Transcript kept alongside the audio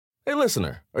Hey,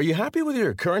 listener, are you happy with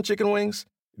your current chicken wings?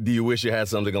 Do you wish you had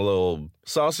something a little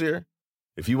saucier?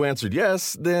 If you answered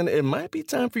yes, then it might be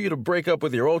time for you to break up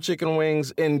with your old chicken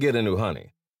wings and get a new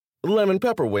honey. Lemon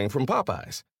pepper wing from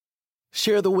Popeyes.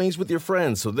 Share the wings with your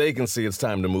friends so they can see it's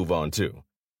time to move on, too.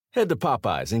 Head to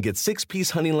Popeyes and get 6-piece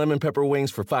honey lemon pepper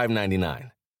wings for $5.99.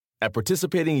 At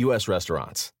participating U.S.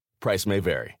 restaurants. Price may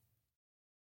vary.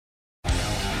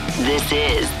 This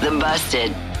is the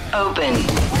Busted Open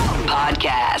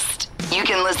Podcast. You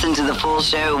can listen to the full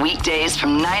show weekdays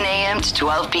from 9 a.m. to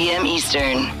 12 p.m.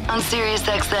 Eastern on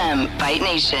SiriusXM Fight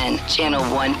Nation, channel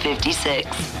 156.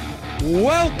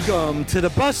 Welcome to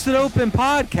the Busted Open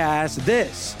Podcast.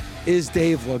 This is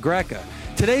Dave LaGreca.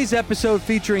 Today's episode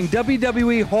featuring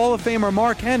WWE Hall of Famer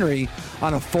Mark Henry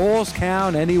on a Falls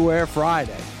Count Anywhere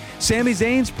Friday. Sami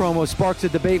Zayn's promo sparks a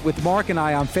debate with Mark and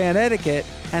I on fan etiquette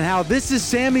and how this is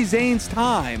Sami Zayn's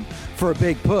time for a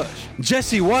big push.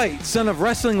 Jesse White, son of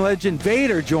wrestling legend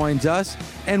Vader, joins us.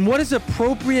 And what is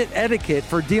appropriate etiquette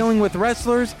for dealing with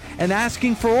wrestlers and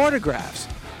asking for autographs?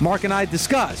 Mark and I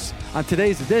discuss on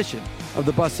today's edition of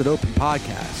the Busted Open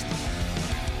Podcast.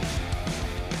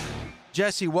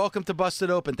 Jesse, welcome to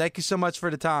Busted Open. Thank you so much for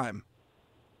the time.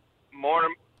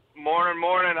 Morning.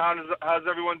 How's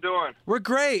everyone doing? We're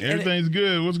great. Everything's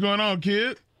good. What's going on,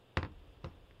 kid?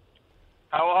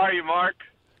 How are you, Mark?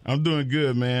 I'm doing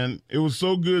good, man. It was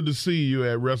so good to see you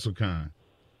at WrestleCon.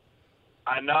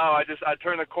 I know. I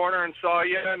turned the corner and saw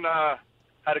you, and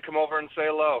had to come over and say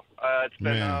hello. It's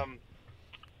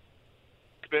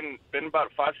been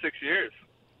about 5-6 years.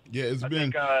 Yeah, I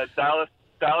think Dallas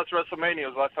WrestleMania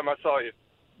was the last time I saw you.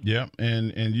 Yep,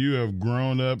 and you have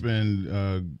grown up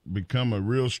and become a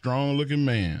real strong-looking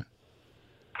man.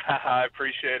 I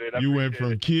appreciate it. You went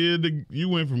from kid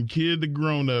to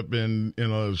grown up in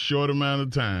a short amount of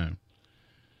time.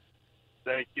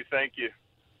 Thank you.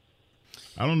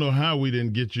 I don't know how we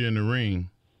didn't get you in the ring.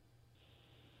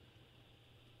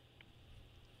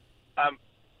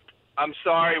 I'm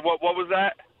sorry. What was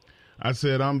that? I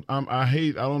said I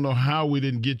don't know how we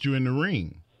didn't get you in the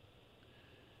ring.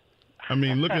 I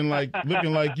mean, looking like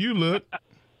you look.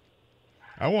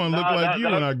 I want to look like you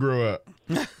when I grow up.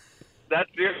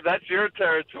 That's your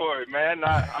territory, man.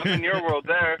 I'm in your world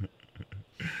there.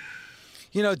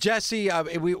 You know, Jesse,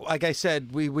 like I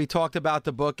said, we talked about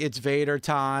the book. It's Vader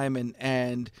time,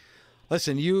 and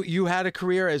listen, you had a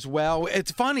career as well.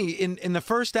 It's funny, in the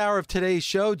first hour of today's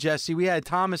show, Jesse, we had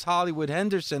Thomas Hollywood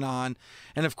Henderson on,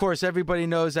 and of course, everybody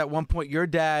knows at one point your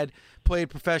dad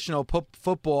played professional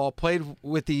football, played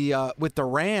with the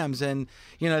Rams, and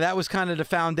you know that was kind of the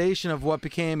foundation of what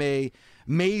became a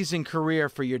amazing career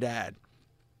for your dad.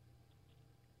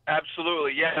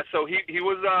 Absolutely, yeah. So he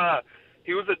was a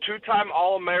two-time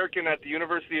All-American at the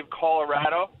University of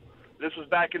Colorado. This was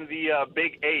back in the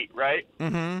Big Eight, right?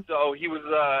 Mm-hmm. So he was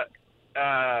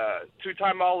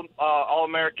two-time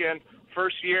All-American.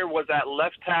 First year was at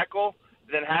left tackle.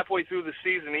 Then halfway through the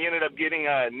season, he ended up getting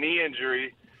a knee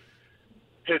injury.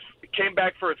 Came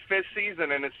back for his fifth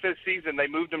season. In his fifth season, they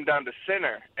moved him down to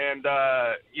center. And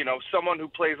someone who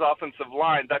plays offensive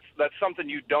line, that's something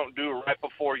you don't do right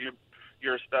before you're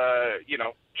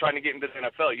trying to get into the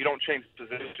NFL. You don't change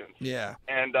positions. Yeah.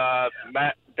 And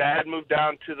Dad moved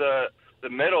down to the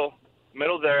middle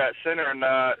there at center and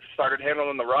started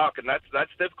handling the rock, and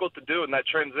that's difficult to do, and that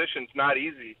transition's not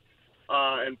easy.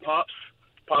 And Pops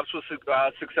was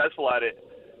successful at it.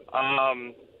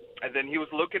 And then he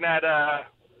was looking at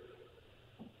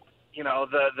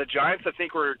the Giants. I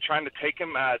think were trying to take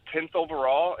him 10th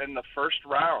overall in the first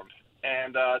round,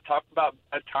 and talk about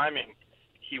bad timing.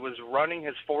 He was running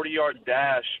his 40-yard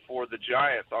dash for the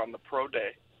Giants on the pro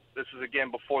day. This is,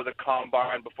 again, before the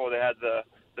combine, before they had the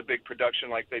big production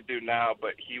like they do now.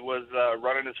 But he was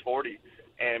running his 40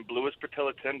 and blew his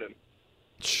patella tendon.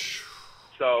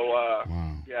 So, wow.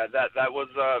 Yeah, that was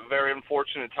very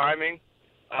unfortunate timing.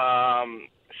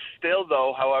 Still,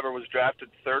 though, however, was drafted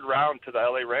third round to the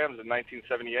LA Rams in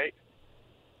 1978.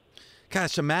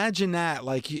 Gosh, imagine that,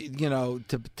 like,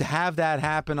 to have that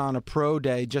happen on a pro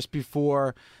day just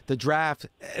before the draft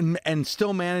and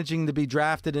still managing to be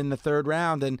drafted in the third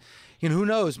round. And, who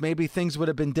knows, maybe things would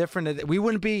have been different.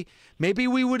 Maybe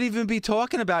we would even be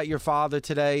talking about your father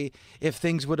today if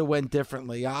things would have went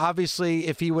differently. Obviously,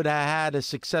 if he would have had a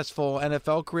successful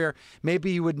NFL career,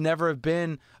 maybe he would never have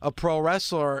been a pro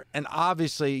wrestler. And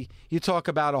obviously, you talk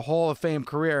about a Hall of Fame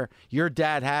career, your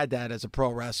dad had that as a pro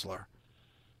wrestler.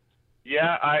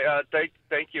 Yeah, I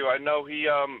thank you. I know he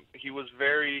was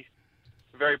very,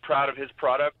 very proud of his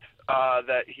product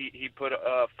that he put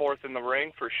forth in the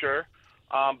ring for sure.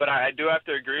 But I do have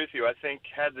to agree with you. I think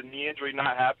had the knee injury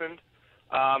not happened,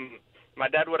 my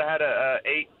dad would have had a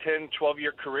 8, 10,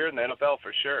 12-year career in the NFL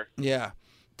for sure. Yeah,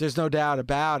 there's no doubt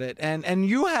about it. And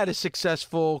you had a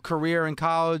successful career in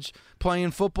college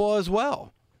playing football as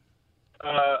well.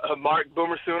 Mark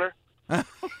Boomer Sooner.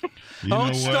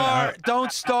 Don't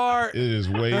start. It is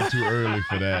way too early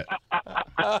for that.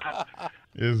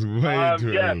 It's way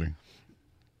too early.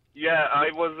 Yeah,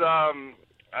 I was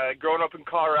growing up in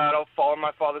Colorado, following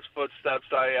my father's footsteps.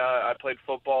 I played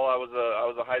football. I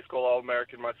was a high school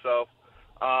All-American myself.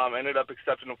 Ended up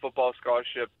accepting a football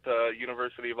scholarship to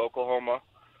University of Oklahoma.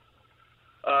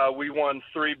 We won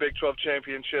 3 Big 12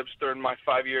 championships during my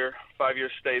five-year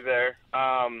stay there.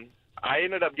 I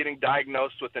ended up getting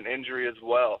diagnosed with an injury as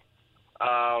well.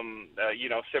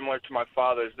 Similar to my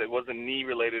father's. It wasn't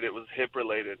knee-related. It was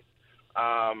hip-related.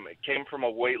 It came from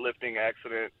a weightlifting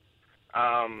accident.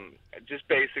 Just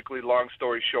basically, long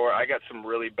story short, I got some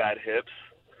really bad hips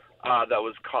that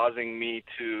was causing me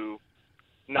to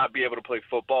not be able to play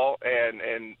football,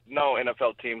 and no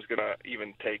NFL team's gonna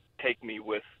even take me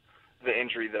with the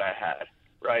injury that I had.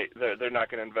 Right? They're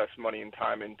not gonna invest money and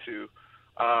time into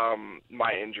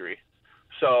my injury.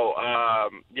 So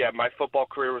my football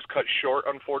career was cut short,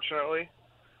 unfortunately.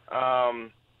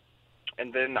 And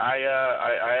then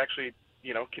I actually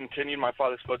continued my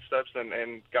father's footsteps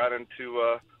and got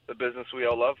into the business we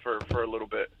all love for a little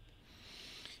bit.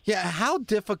 Yeah, how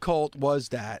difficult was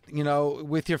that?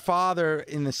 With your father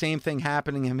in the same thing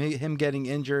happening, him getting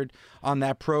injured on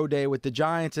that pro day with the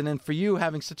Giants, and then for you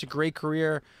having such a great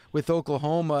career with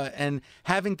Oklahoma and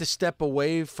having to step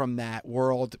away from that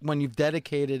world when you've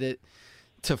dedicated it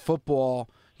to football,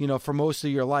 for most of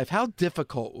your life. How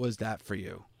difficult was that for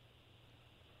you?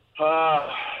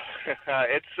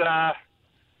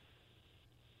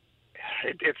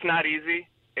 It's not easy.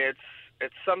 It's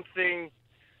something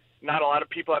not a lot of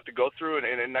people have to go through,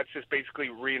 and that's just basically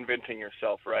reinventing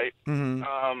yourself, right?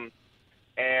 Mm-hmm.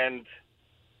 And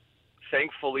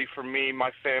thankfully for me,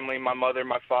 my family, my mother,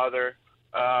 my father,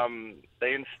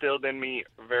 they instilled in me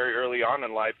very early on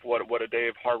in life what a day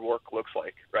of hard work looks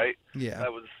like, right? Yeah.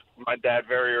 That was my dad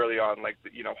very early on. Like,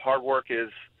 hard work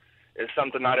is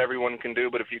something not everyone can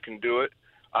do, but if you can do it,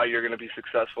 you're going to be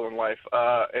successful in life.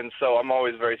 And so I'm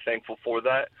always very thankful for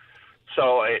that.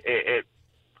 So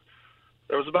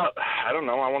there was about, I don't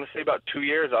know, I want to say about 2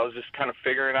 years, I was just kind of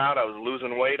figuring out. I was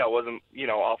losing weight. I wasn't,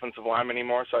 offensive lineman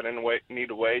anymore, so I didn't need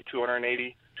to weigh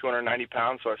 280, 290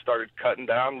 pounds. So I started cutting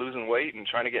down, losing weight, and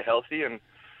trying to get healthy. And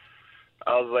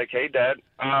I was like, hey, Dad,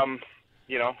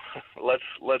 let's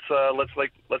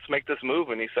make this move.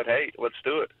 And he said, hey, let's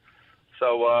do it.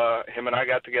 So him and I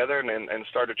got together and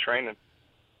started training.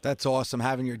 That's awesome,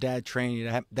 having your dad train you.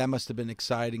 That must have been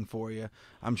exciting for you,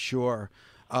 I'm sure.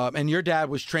 And your dad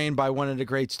was trained by one of the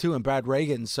greats, too, and Brad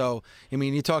Reagan. So,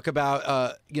 you talk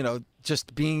about,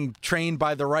 just being trained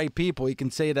by the right people. You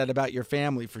can say that about your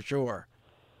family for sure.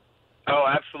 Oh,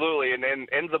 absolutely. And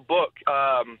in the book,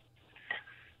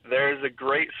 there's a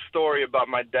great story about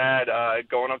my dad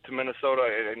going up to Minnesota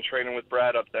and training with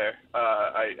Brad up there.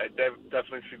 I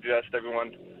definitely suggest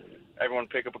everyone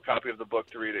pick up a copy of the book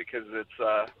to read it, because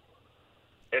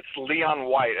it's Leon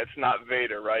White. It's not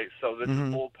Vader, right? So this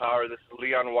is Full Power. This is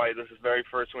Leon White. This is very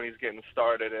first when he's getting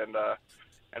started, and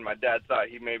my dad thought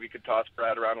he maybe could toss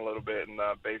Brad around a little bit, and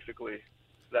basically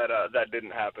that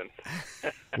didn't happen.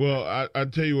 Well, I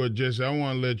tell you what, Jesse, I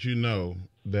want to let you know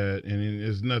that, and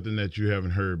it's nothing that you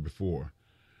haven't heard before,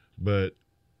 but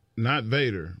not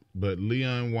Vader, but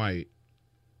Leon White,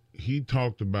 he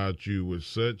talked about you with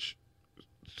such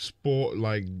sport,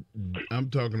 like I'm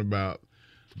talking about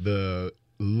the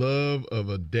love of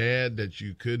a dad that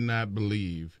you could not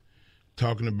believe,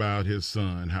 talking about his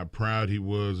son, how proud he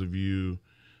was of you,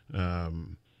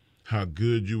 how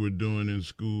good you were doing in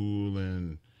school,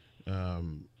 and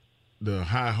the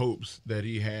high hopes that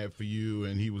he had for you,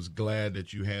 and he was glad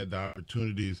that you had the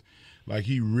opportunities. Like,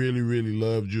 he really, really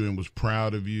loved you and was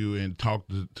proud of you and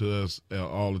talked to us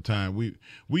all the time.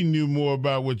 We knew more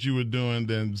about what you were doing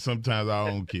than sometimes our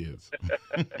own kids.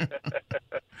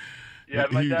 Yeah,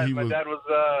 my dad was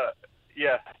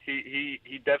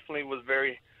he definitely was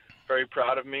very, very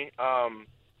proud of me.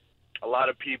 A lot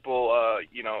of people,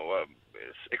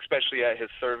 especially at his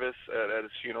service, at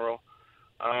his funeral,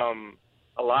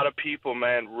 a lot of people,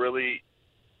 man, really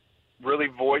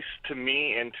voiced to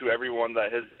me and to everyone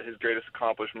that his greatest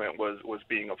accomplishment was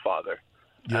being a father.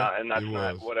 Yeah, and that's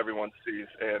not what everyone sees.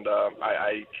 And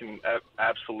I can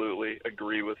absolutely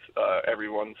agree with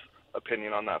everyone's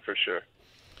opinion on that for sure.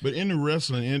 But in the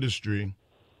wrestling industry,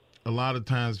 a lot of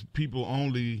times people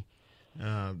only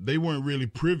they weren't really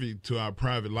privy to our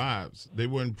private lives. They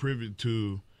weren't privy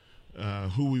to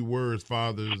who we were as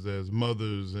fathers, as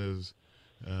mothers, as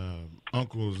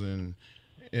uncles, and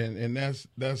that's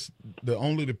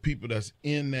the people that's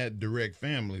in that direct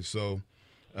family. So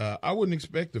I wouldn't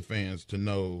expect the fans to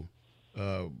know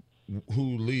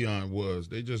who Leon was.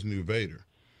 They just knew Vader.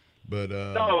 But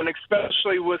no, and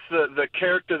especially with the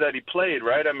character that he played,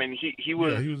 right? I mean, he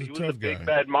was a big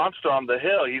bad monster on the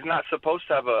hill. He's not supposed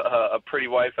to have a pretty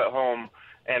wife at home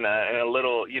and a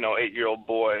little 8-year-old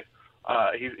boy.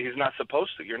 He's not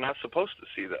supposed to. You're not supposed to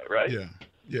see that, right?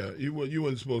 Yeah. You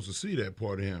weren't supposed to see that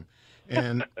part of him.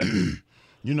 And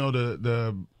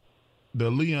the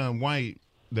Leon White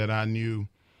that I knew,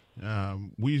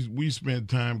 we spent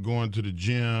time going to the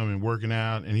gym and working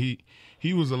out, and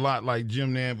he was a lot like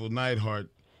Jim Nanville Neidhart.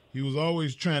 He was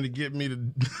always trying to get me to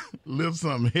lift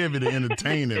something heavy to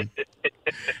entertain him.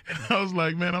 And I was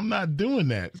like, man, I'm not doing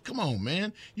that. Come on,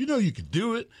 man. You know you can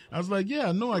do it. I was like, yeah,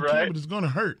 I know I can, but it's going to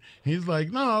hurt. He's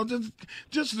like, no,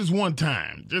 just this one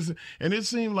time. And it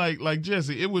seemed like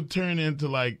Jesse, it would turn into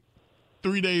like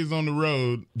 3 days on the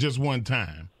road just one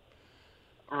time.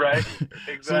 Right.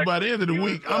 Exactly. So by the end of the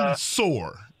week, I'm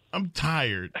sore. I'm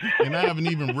tired, and I haven't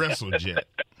even wrestled yet.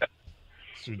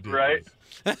 It's ridiculous.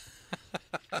 Right.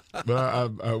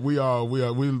 But we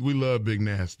love Big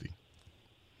Nasty.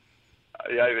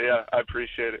 Yeah, I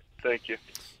appreciate it. Thank you.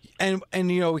 And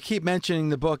we keep mentioning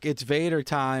the book, It's Vader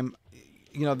Time,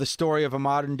 the story of a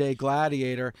modern day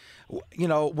gladiator.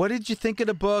 What did you think of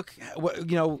the book?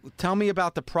 Tell me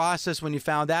about the process when you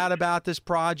found out about this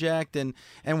project, and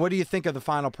what do you think of the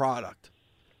final product?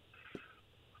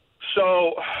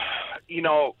 So,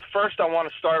 first I want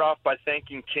to start off by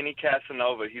thanking Kenny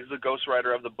Casanova. He's the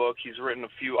ghostwriter of the book. He's written a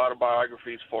few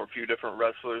autobiographies for a few different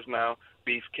wrestlers now,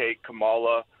 Beefcake,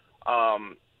 Kamala.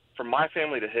 From my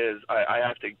family to his, I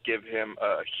have to give him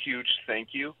a huge thank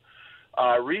you.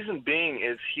 Reason being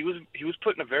is he was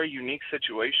put in a very unique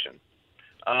situation.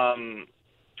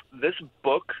 This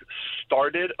book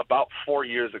started about 4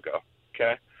 years ago,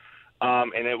 okay?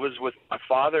 And it was with my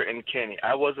father and Kenny.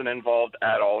 I wasn't involved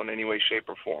at all in any way, shape,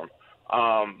 or form.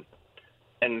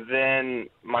 And then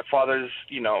my father's,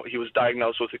 he was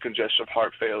diagnosed with a congestive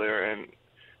heart failure, and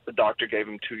the doctor gave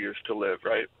him 2 years to live,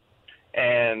 right?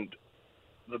 And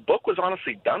the book was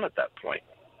honestly done at that point.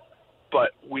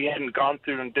 But we hadn't gone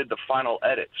through and did the final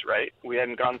edits, right? We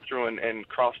hadn't gone through and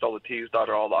crossed all the T's,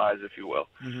 dotted all the I's, if you will.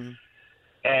 Mm-hmm.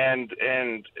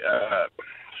 And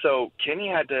so Kenny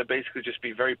had to basically just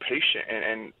be very patient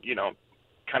and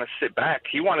kind of sit back.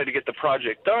 He wanted to get the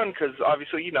project done because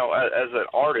obviously, as an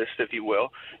artist, if you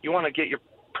will, you want to get your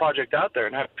project out there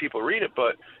and have people read it.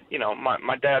 But,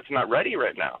 my dad's not ready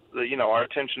right now. Our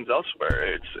attention's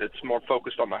elsewhere. It's more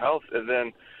focused on my health. And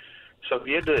then, so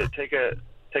he had to take a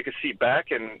seat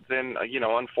back. And then,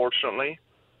 unfortunately,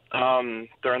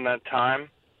 during that time,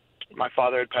 my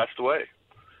father had passed away.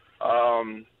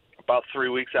 About 3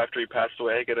 weeks after he passed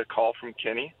away, I get a call from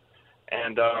Kenny,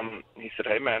 and he said,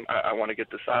 hey, man, I want to get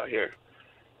this out here.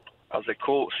 I was like,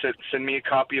 cool, send me a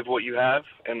copy of what you have,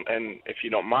 and if you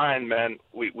don't mind, man,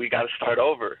 we got to start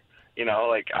over.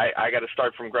 I got to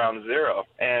start from ground zero,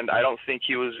 and I don't think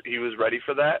he was ready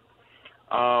for that.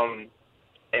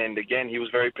 And again, he was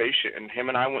very patient, and him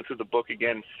and I went through the book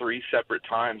again 3 separate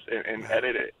times and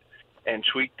edited it and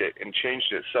tweaked it and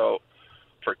changed it. So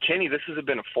for Kenny, this has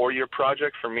been a 4-year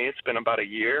project. For me, it's been about a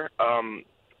year.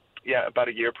 About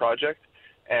a year project.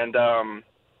 And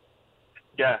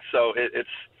so it's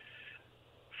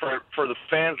for the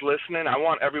fans listening, I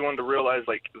want everyone to realize,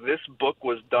 like, this book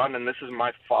was done, and this is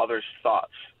my father's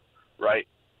thoughts, right?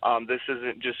 This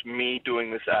isn't just me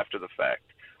doing this after the fact.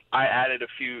 I added a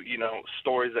few,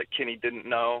 stories that Kenny didn't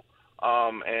know,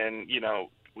 and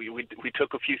we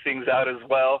took a few things out as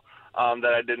well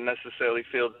that I didn't necessarily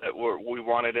feel that we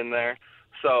wanted in there.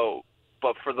 So,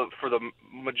 but for the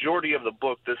majority of the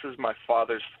book, this is my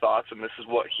father's thoughts, and this is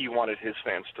what he wanted his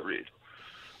fans to read.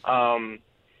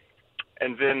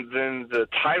 And then the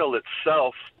title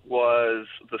itself was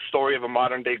The Story of a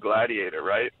Modern Day Gladiator,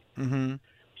 right? Mm-hmm.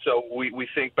 So we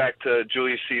think back to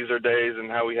Julius Caesar days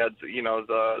and how we had,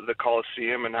 the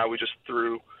Colosseum, and how we just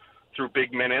threw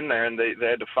big men in there, and they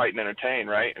had to fight and entertain,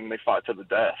 right? And they fought to the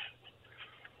death.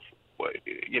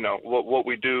 What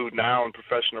we do now in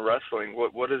professional wrestling,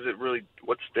 what is it really,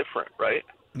 what's different, right?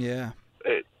 Yeah.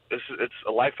 It's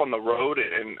a life on the road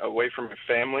and away from your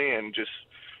family, and just,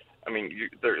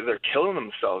 they're killing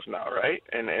themselves now, right?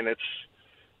 And it's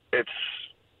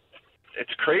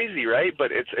crazy, right?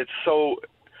 But it's so,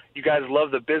 you guys love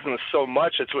the business so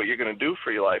much, it's what you're going to do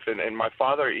for your life. And my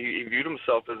father, he viewed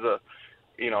himself as a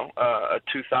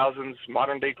 2000s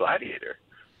modern day gladiator,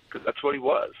 because that's what he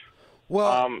was.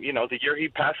 Well, the year he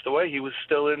passed away, he was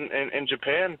still in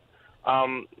Japan,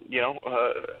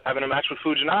 having a match with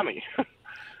Fujinami.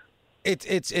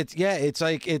 It's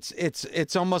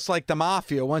almost like the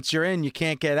mafia. Once you're in, you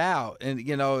can't get out, and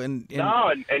you love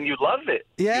it.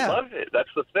 Yeah, you love it.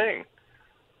 That's the thing.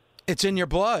 It's in your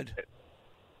blood.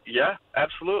 Yeah,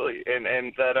 absolutely. And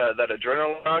that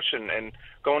adrenaline rush and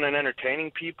going and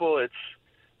entertaining people. It's,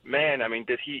 man. I mean,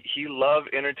 did he love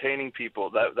entertaining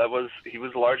people? He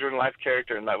was a larger than life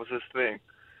character, and that was his thing.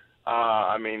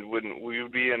 I mean, when we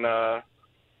would be in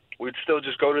we'd still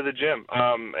just go to the gym.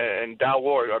 And Dal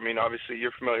Ward, I mean, obviously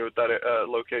you're familiar with that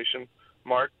location,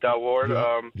 Mark, Dal Ward.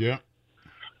 Yeah.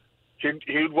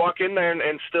 He'd walk in there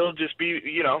and still just be,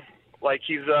 like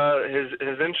he's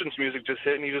his entrance music just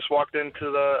hit and he just walked into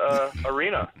the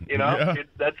arena, Yeah.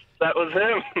 That was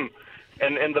him.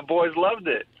 and the boys loved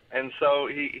it. And so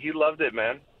he loved it,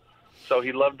 man. So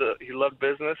he loved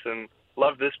business and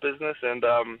loved this business, and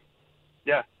that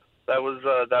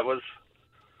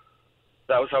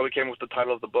was how we came with the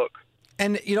title of the book.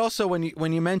 And also when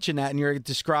you mention that and you're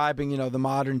describing, the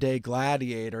modern day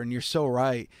gladiator, and you're so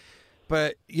right.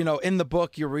 But, in the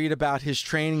book you read about his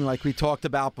training like we talked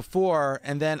about before,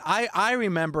 and then I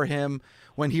remember him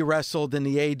when he wrestled in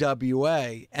the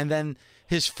AWA, and then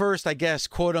his first, I guess,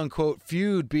 quote unquote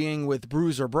feud being with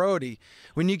Bruiser Brody.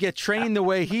 When you get trained the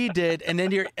way he did, and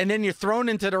then you're thrown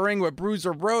into the ring with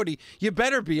Bruiser Brody, you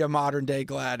better be a modern day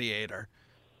gladiator.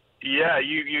 Yeah,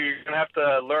 you're gonna have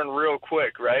to learn real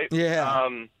quick, right? Yeah.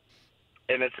 And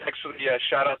it's actually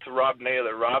shout out to Rob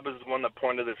Naylor. Rob is the one that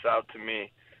pointed this out to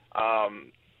me.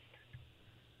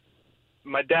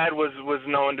 My dad was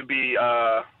known to be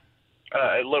a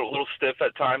little stiff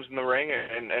at times in the ring,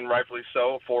 and rightfully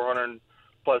so. 400+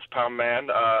 pound man.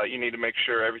 You need to make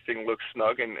sure everything looks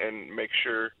snug and make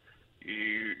sure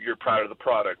you're proud of the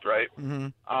product, right? Mm-hmm.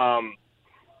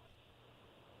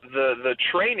 The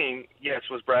training, yes,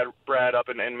 was Brad up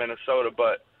in Minnesota,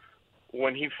 but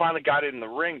when he finally got in the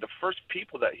ring, the first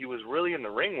people that he was really in the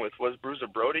ring with was Bruiser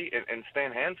Brody and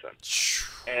Stan Hansen.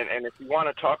 And if you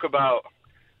want to talk about,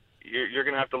 you're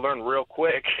going to have to learn real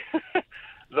quick.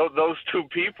 Those two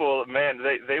people, man,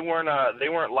 they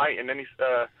weren't light in any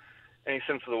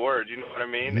sense of the word. You know what I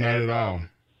mean? Not at all.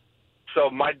 So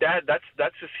my dad, that's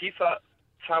just, he thought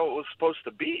that's how it was supposed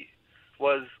to be.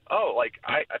 Was,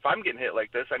 if I'm getting hit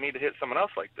like this, I need to hit someone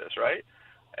else like this, right?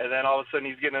 And then all of a sudden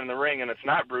he's getting in the ring and it's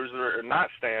not Bruiser or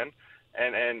not Stan,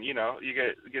 and you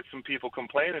get some people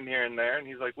complaining here and there, and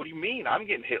he's like, "What do you mean I'm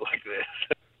getting hit like this?"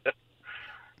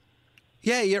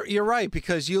 Yeah, you're right,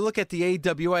 because you look at the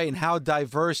AWA and how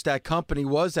diverse that company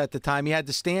was at the time. You had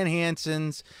the Stan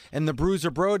Hansens and the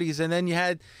Bruiser Brodys, and then you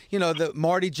had, the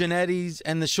Marty Jannettis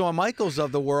and the Shawn Michaels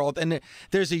of the world. And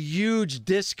there's a huge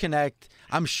disconnect,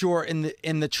 I'm sure,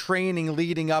 in the training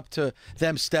leading up to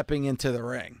them stepping into the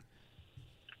ring.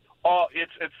 Oh,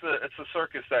 it's a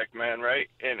circus act, man, right?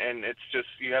 And it's just,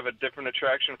 you have a different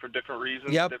attraction for different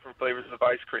reasons, Yep. Different flavors of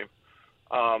ice cream.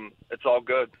 It's all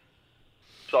good.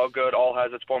 It's all good. All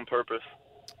has its own purpose.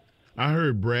 I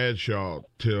heard Bradshaw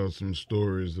tell some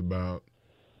stories about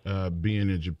being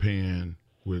in Japan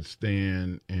with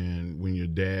Stan and when your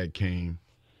dad came,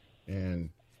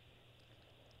 and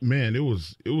man, it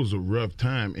was a rough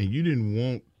time, and you didn't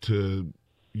want to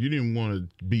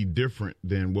be different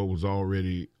than what was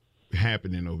already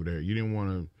happening over there. You didn't want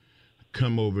to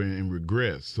come over and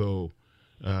regress. So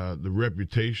the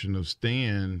reputation of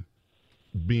Stan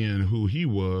being who he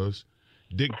was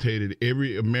dictated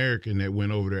every American that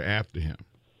went over there after him.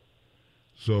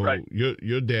 So right.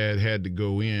 your dad had to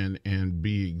go in and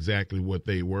be exactly what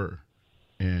they were,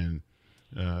 and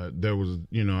there was,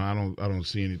 I don't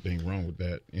see anything wrong with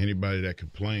that. Anybody that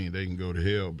complained, they can go to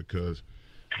hell, because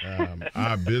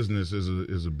our business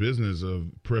is a business of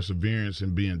perseverance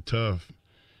and being tough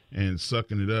and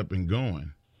sucking it up and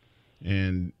going.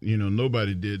 And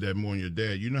nobody did that more than your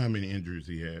dad. You know how many injuries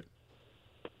he had.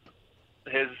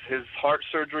 His heart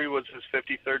surgery was his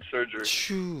 53rd surgery.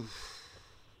 Phew.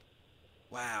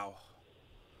 Wow.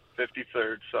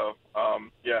 53rd. So,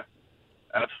 yeah,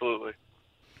 absolutely.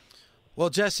 Well,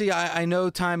 Jesse, I know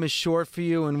time is short for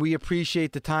you, and we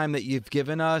appreciate the time that you've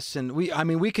given us. And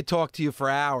we could talk to you for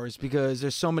hours, because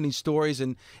there's so many stories,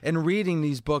 and reading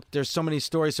these books, there's so many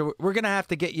stories. So we're going to have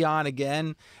to get you on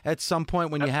again at some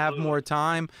point when Absolutely. you have more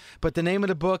time. But the name of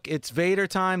the book, it's Vader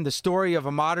Time, the story of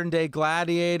a modern day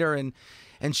gladiator, and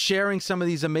sharing some of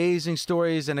these amazing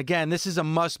stories. And again, this is a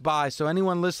must buy. So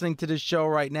anyone listening to this show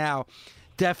right now,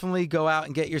 definitely go out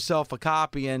and get yourself a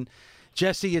copy. And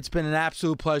Jesse, it's been an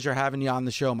absolute pleasure having you on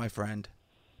the show, my friend.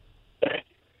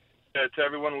 To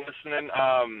everyone listening,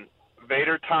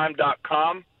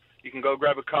 VaderTime.com. You can go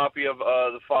grab a copy of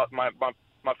my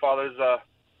father's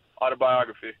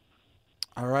autobiography.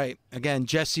 All right. Again,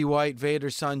 Jesse White,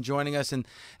 Vader's son, joining us. And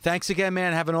thanks again,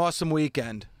 man. Have an awesome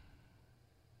weekend.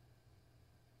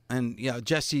 And,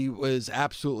 Jesse was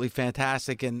absolutely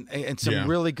fantastic and some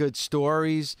really good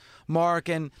stories, Mark.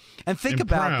 And think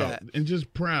about that. And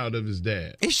just proud of his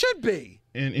dad. He should be.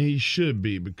 And he should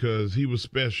be, because he was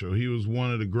special. He was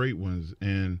one of the great ones.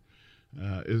 And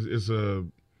it's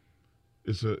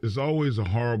always a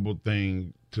horrible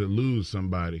thing to lose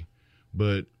somebody.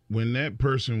 But when that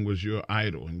person was your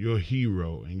idol and your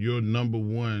hero and your number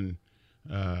one,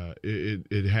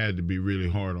 it had to be really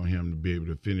hard on him to be able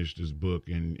to finish this book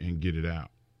and get it out.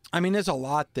 I mean, there's a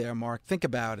lot there, Mark. Think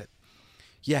about it.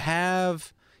 You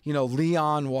have,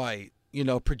 Leon White,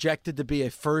 projected to be a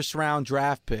first-round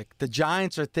draft pick. The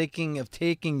Giants are thinking of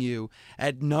taking you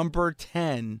at number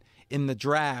 10 in the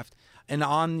draft, and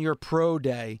on your pro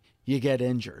day, you get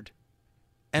injured.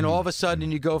 And all of a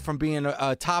sudden, you go from being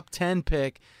a top 10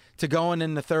 pick to going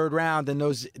in the third round, and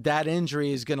that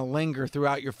injury is going to linger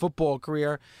throughout your football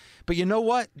career. But you know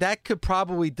what? That could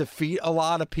probably defeat a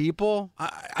lot of people.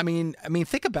 I mean,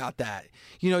 think about that.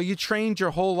 You trained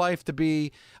your whole life to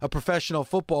be a professional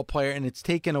football player, and it's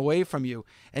taken away from you.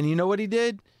 And you know what he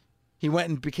did? He went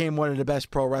and became one of the best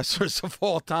pro wrestlers of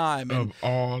all time. Of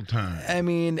all time. I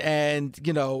mean, and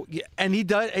he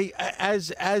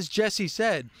does, as Jesse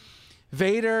said,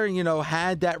 Vader,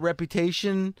 had that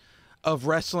reputation of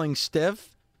wrestling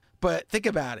stiff. But think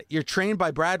about it. You're trained by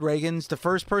Brad Reagans. The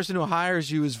first person who hires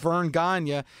you is Vern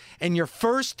Gagne. And your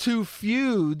first two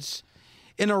feuds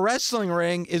in a wrestling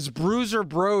ring is Bruiser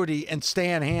Brody and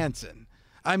Stan Hansen.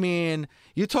 I mean,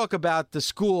 you talk about the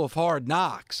school of hard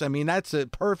knocks. I mean, that's a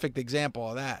perfect example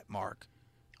of that, Mark.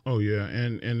 Oh, yeah.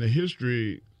 And the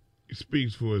history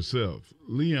speaks for itself.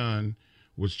 Leon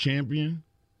was champion.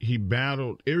 He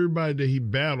battled. Everybody that he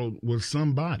battled was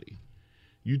somebody.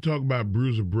 You talk about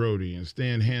Bruiser Brody and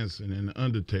Stan Hansen and The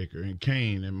Undertaker and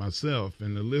Kane and myself,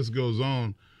 and the list goes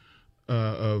on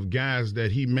of guys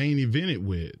that he main evented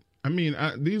with. I mean,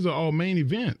 these are all main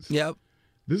events. Yep.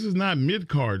 This is not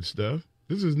mid-card stuff.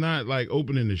 This is not like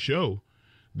opening the show.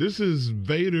 This is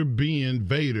Vader being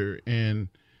Vader, and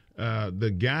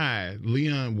the guy,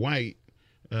 Leon White,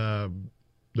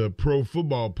 the pro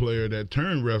football player that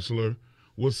turned wrestler,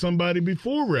 was somebody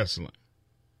before wrestling.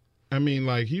 I mean,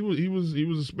 like he was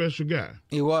a special guy.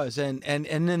 He was, and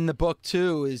in the book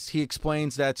too is he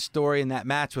explains that story in that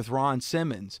match with Ron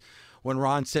Simmons, when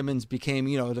Ron Simmons became,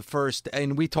 the first,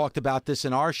 and we talked about this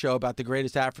in our show about the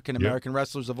greatest African American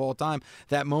wrestlers of all time.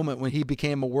 That moment when he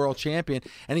became a world champion,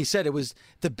 and he said it was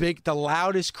the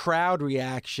loudest crowd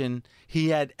reaction he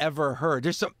had ever heard.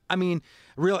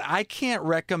 Really, I can't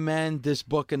recommend this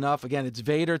book enough. Again, it's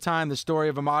Vader Time, the story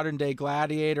of a modern day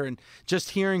gladiator, and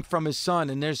just hearing from his son.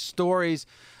 And there's stories,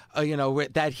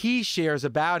 that he shares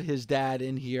about his dad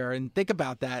in here. And think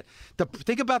about that.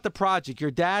 Think about the project.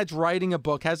 Your dad's writing a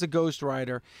book, has a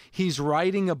ghostwriter. He's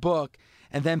writing a book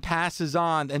and then passes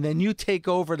on. And then you take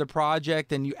over the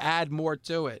project and you add more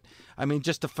to it. I mean,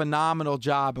 just a phenomenal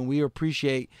job. And we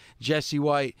appreciate Jesse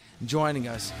White joining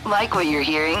us. Like what you're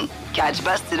hearing? Catch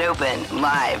Busted Open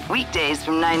live weekdays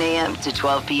from 9 a.m. to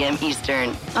 12 p.m.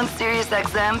 Eastern on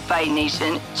SiriusXM Fight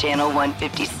Nation Channel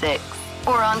 156.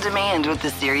 Or on demand with the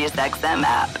SiriusXM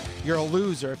app. You're a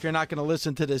loser if you're not going to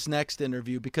listen to this next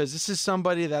interview, because this is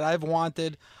somebody that I've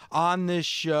wanted on this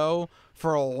show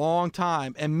for a long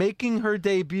time, and making her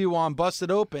debut on Busted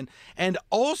Open, and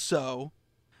also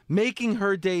making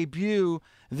her debut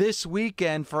this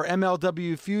weekend for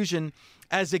MLW Fusion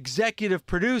as executive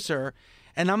producer.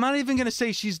 And I'm not even going to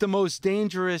say she's the most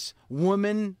dangerous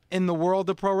woman in the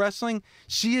world of pro wrestling.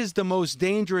 She is the most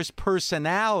dangerous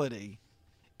personality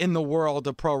in the world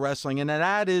of pro wrestling. And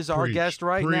that is our guest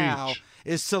right now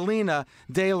is Salina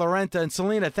De Laurenta. And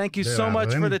Salina, thank you so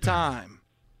much for the time.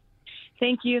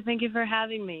 Thank you. Thank you for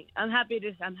having me. I'm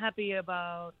happy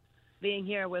about being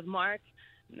here with Mark.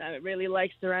 I really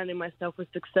like surrounding myself with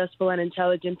successful and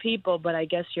intelligent people, but I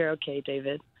guess you're okay,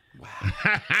 David.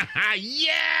 Wow.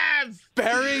 Yes!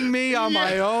 Burying me on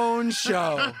my own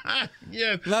show.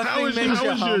 Yes. How is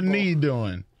your knee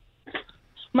doing?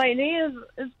 My knee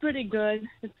is pretty good.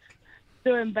 It's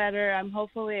doing better.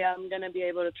 Hopefully I'm going to be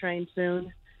able to train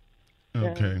soon.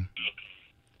 Okay.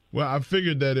 Well, I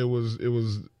figured that it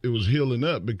was healing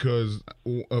up because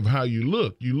of how you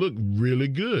look. You look really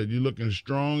good. You're looking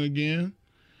strong again,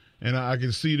 and I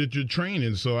can see that you're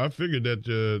training. So I figured that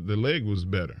the leg was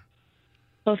better.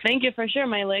 Well, thank you for sure.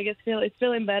 My leg is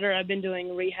feeling better. I've been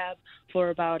doing rehab for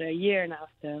about a year now.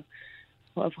 So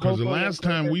because the last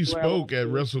time we spoke at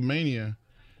WrestleMania,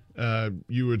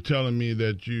 you were telling me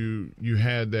that you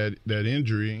had that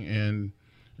injury and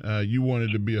you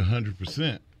wanted to be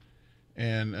 100%.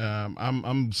 And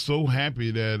I'm so happy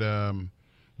that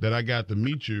that I got to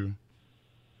meet you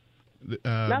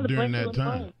during that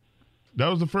time. Fun. That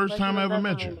was the first time I ever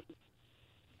met you.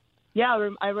 Yeah,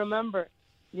 I remember.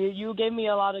 You gave me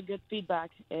a lot of good feedback,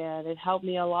 and it helped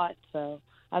me a lot. So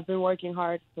I've been working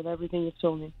hard with everything you've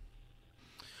told me.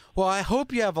 Well, I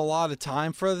hope you have a lot of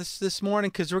time for this morning,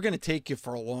 because we're going to take you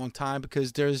for a long time,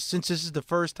 because since this is the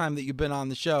first time that you've been on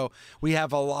the show, we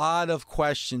have a lot of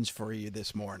questions for you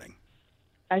this morning.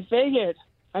 I figured.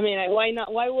 I mean, why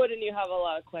not? Why wouldn't you have a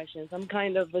lot of questions? I'm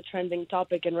kind of a trending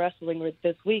topic in wrestling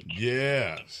this week.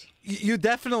 Yes. You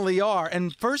definitely are.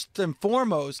 And first and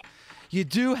foremost, you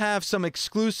do have some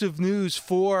exclusive news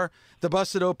for the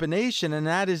Busted Open Nation, and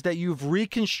that is that you've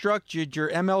reconstructed your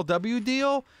MLW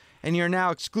deal, and you're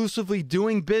now exclusively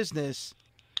doing business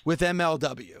with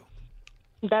MLW.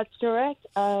 That's correct.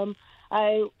 I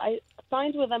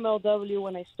signed with MLW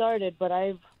when I started, but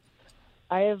I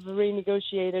have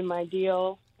renegotiated my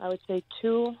deal, I would say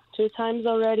two times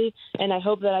already, and I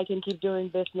hope that I can keep doing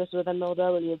business with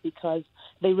MLW because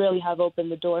they really have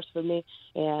opened the doors for me,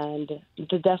 and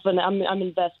I'm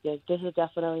invested. This is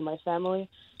definitely my family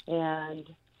and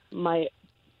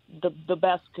the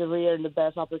best career and the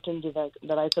best opportunity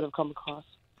that I could have come across.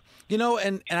 You know,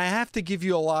 and I have to give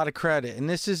you a lot of credit, and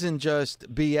this isn't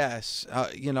just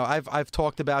BS. You know, I've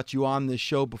talked about you on this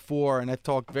show before, and I've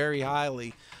talked very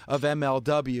highly of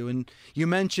MLW. And you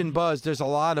mentioned buzz. There's a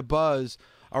lot of buzz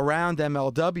around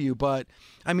MLW, but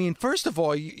I mean, first of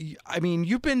all,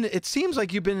 it seems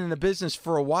like you've been in the business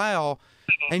for a while,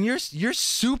 and you're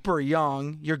super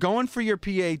young. You're going for your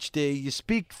PhD. You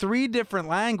speak 3 different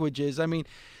languages. I mean,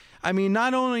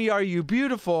 not only are you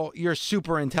beautiful, you're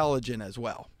super intelligent as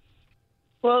well.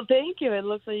 Well, thank you. It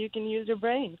looks like you can use your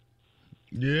brain.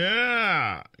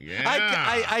 Yeah.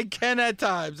 I can at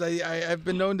times. I've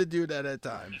been known to do that at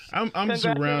times. I'm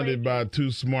surrounded by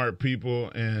 2 smart people,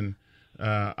 and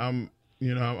I'm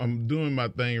doing my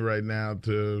thing right now.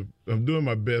 I'm doing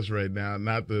my best right now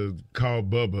not to call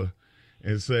Bubba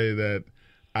and say that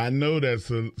I know that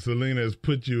Selena has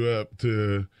put you up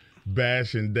to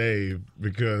bashing Dave,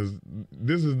 because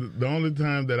this is the only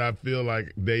time that I feel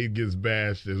like Dave gets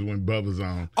bashed is when Bubba's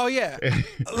on. Oh yeah. And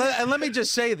let me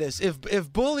just say this: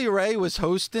 if Bully Ray was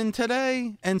hosting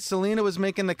today and Selena was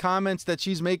making the comments that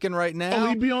she's making right now,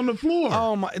 he'd be on the floor.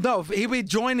 Oh my, no, he'd be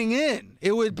joining in.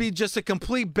 It would be just a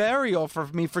complete burial for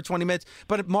me for 20 minutes.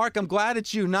 But Mark, I'm glad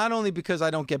it's you, not only because I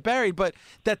don't get buried, but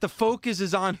that the focus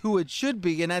is on who it should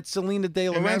be, and that's Selena De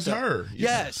Lorenzo. And that's her.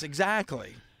 Yes,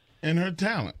 exactly. And her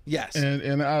talent. Yes.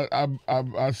 And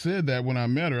I said that when I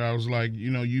met her. I was like,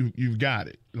 you've got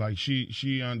it. Like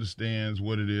she understands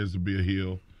what it is to be a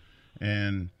heel.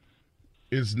 And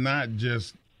it's not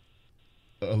just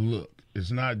a look.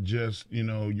 It's not just,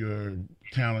 your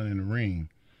talent in the ring.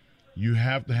 You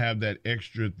have to have that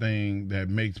extra thing that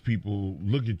makes people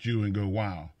look at you and go,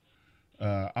 wow,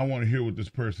 I want to hear what this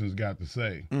person's got to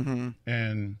say. Mm-hmm.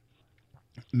 And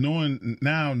knowing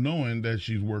that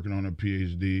she's working on her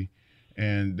PhD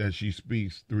and that she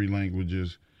speaks 3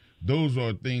 languages, those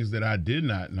are things that I did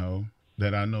not know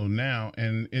that I know now,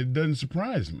 and it doesn't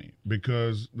surprise me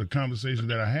because the conversation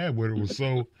that I had with her was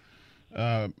so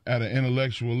at an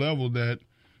intellectual level that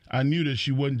I knew that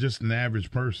she wasn't just an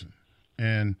average person.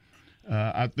 And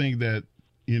I think that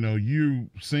you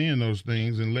saying those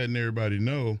things and letting everybody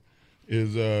know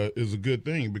is a good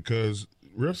thing, because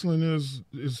wrestling is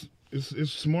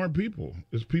it's smart people.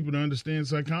 It's people that understand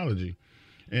psychology.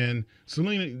 And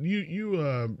Selena,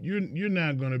 you're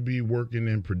not going to be working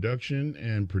in production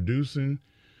and producing.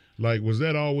 Like, was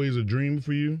that always a dream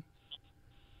for you?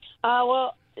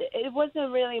 Well, it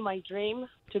wasn't really my dream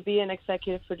to be an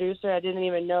executive producer. I didn't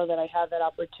even know that I had that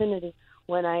opportunity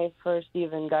when I first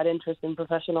even got interested in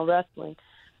professional wrestling.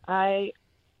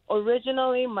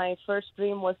 Originally, my first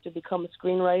dream was to become a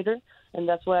screenwriter, and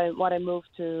that's what I moved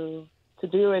to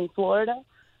do in Florida.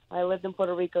 I lived in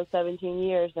Puerto Rico 17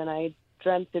 years, and I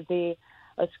dreamt to be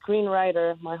a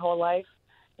screenwriter my whole life.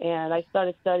 And I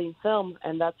started studying film,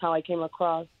 and that's how I came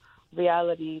across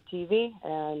reality TV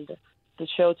and the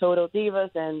show Total Divas,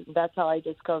 and that's how I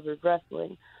discovered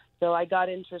wrestling. So I got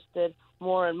interested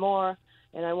more and more,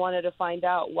 and I wanted to find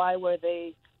out, why were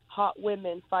they hot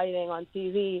women fighting on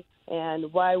TV,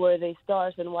 and why were they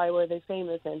stars, and why were they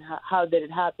famous, and how did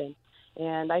it happen?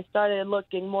 And I started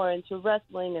looking more into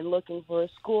wrestling and looking for a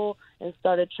school and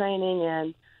started training,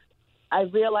 and I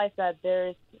realized that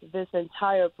there's this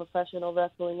entire professional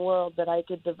wrestling world that I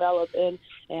could develop in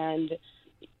and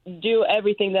do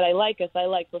everything that I like, because I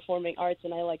like performing arts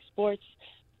and I like sports.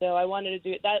 So I wanted to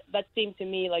do that. That seemed to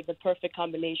me like the perfect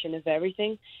combination of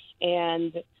everything.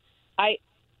 And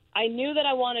I knew that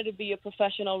I wanted to be a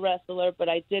professional wrestler, but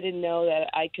I didn't know that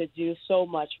I could do so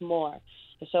much more.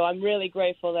 So I'm really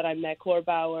grateful that I met Court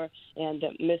Bauer and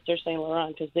Mr. Saint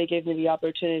Laurent, because they gave me the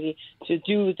opportunity to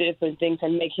do different things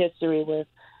and make history with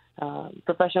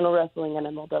professional wrestling and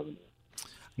MLW.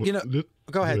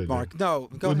 Go ahead, Mark. No,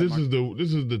 go ahead, Mark.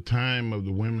 This is the time of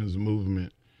the women's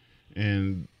movement,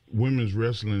 and women's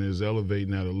wrestling is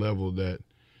elevating at a level that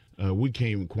we can't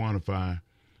even quantify.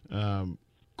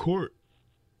 Court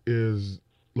is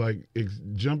like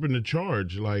jumping the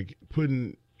charge, like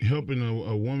helping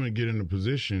a woman get in a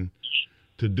position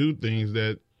to do things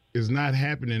that is not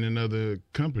happening in other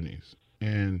companies.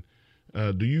 And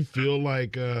do you feel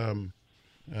like you're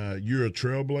a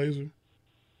trailblazer?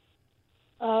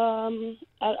 Can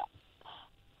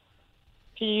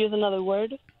you use another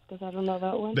word? Because I don't know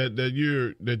that one.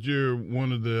 That you're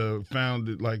one of the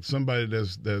founded, like somebody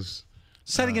that's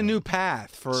setting a new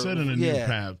path new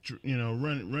path.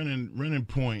 Running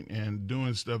point and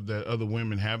doing stuff that other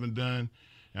women haven't done.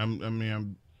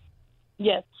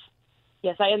 Yes,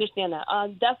 I understand that.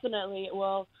 Definitely.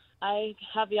 Well, I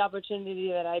have the opportunity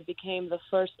that I became the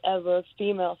first ever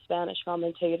female Spanish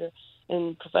commentator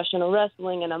in professional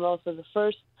wrestling, and I'm also the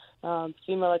first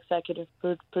female executive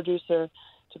producer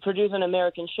to produce an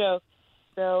American show.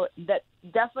 So that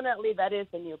is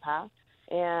a new path,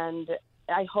 and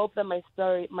I hope that my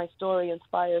story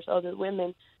inspires other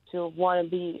women to want to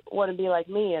be like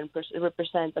me and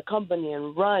represent the company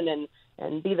and run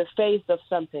and be the face of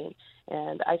something.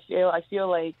 And I feel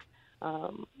like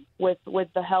with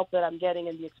the help that I'm getting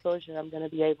and the exposure, I'm going to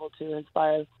be able to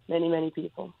inspire many, many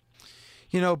people.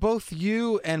 Both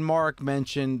you and Mark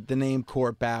mentioned the name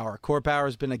Court Bauer. Court Bauer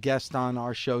has been a guest on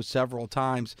our show several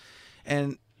times.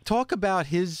 And talk about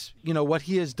his, what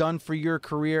he has done for your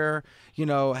career,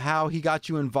 how he got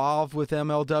you involved with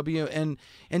MLW,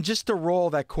 and just the role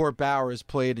that Court Bauer has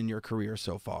played in your career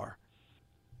so far.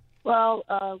 Well,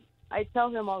 I tell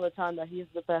him all the time that he's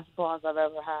the best boss I've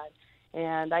ever had.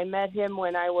 And I met him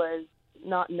when I was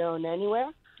not known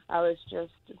anywhere. I was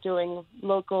just doing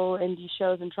local indie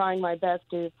shows and trying my best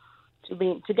to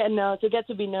get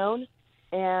to be known.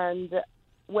 And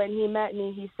when he met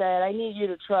me, he said, "I need you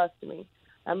to trust me.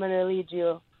 I'm going to lead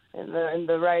you in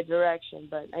the right direction,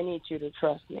 but I need you to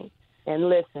trust me and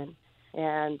listen."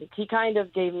 And he kind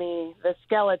of gave me the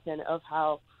skeleton of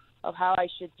how I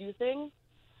should do things,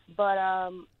 but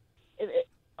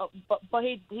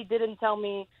he didn't tell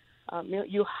me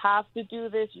you have to do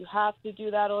this, you have to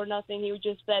do that, or nothing. He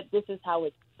just said, "This is how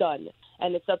it's done,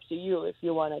 and it's up to you if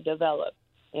you want to develop.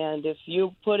 And if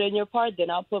you put in your part, then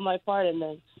I'll put my part, and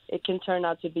then it can turn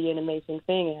out to be an amazing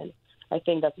thing." And I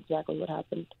think that's exactly what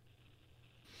happened.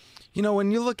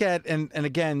 When you look at, and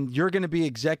again, you're going to be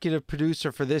executive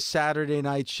producer for this Saturday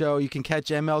night show. You can catch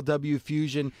MLW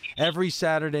Fusion every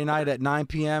Saturday night at 9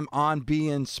 p.m. on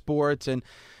beIN Sports. And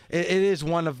it is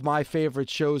one of my favorite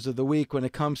shows of the week when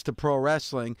it comes to pro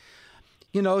wrestling.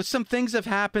 Some things have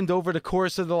happened over the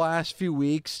course of the last few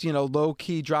weeks.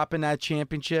 Low-key dropping that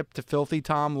championship to Filthy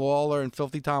Tom Lawler, and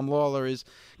Filthy Tom Lawler is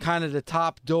kind of the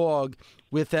top dog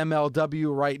with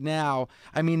MLW right now.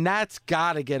 I mean, that's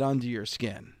got to get under your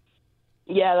skin.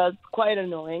 Yeah, that's quite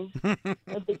annoying.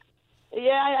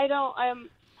 Yeah, I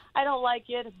don't like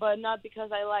it, but not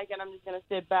because I like it. I'm just gonna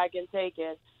sit back and take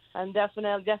it. And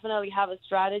definitely have a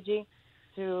strategy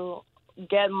to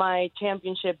get my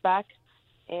championship back.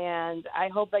 And I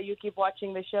hope that you keep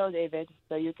watching the show, David,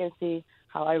 so you can see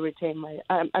how I retain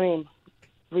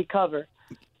recover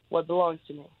what belongs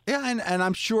to me. Yeah, and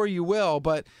I'm sure you will,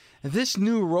 but this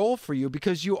new role for you,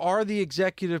 because you are the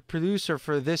executive producer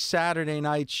for this Saturday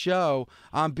night show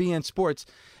on beIN Sports,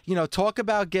 talk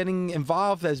about getting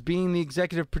involved as being the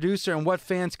executive producer and what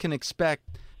fans can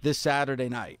expect this Saturday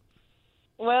night.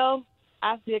 Well,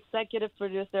 as the executive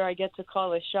producer, I get to call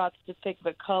the shots, to pick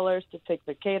the colors, to pick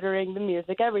the catering, the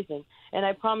music, everything. And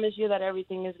I promise you that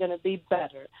everything is going to be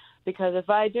better, because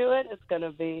if I do it, it's going to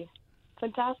be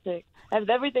fantastic. And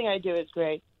everything I do is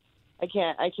great. I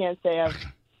can't say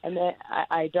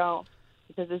I don't,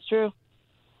 because it's true.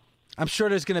 I'm sure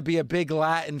there's going to be a big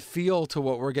Latin feel to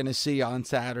what we're going to see on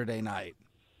Saturday night.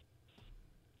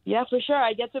 Yeah, for sure.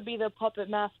 I get to be the puppet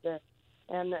master,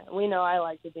 and we know I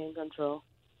like to be in control.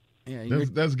 Yeah,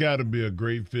 that's got to be a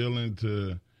great feeling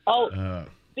to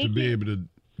be able to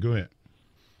go ahead.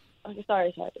 Okay,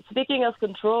 sorry. Speaking of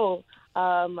control,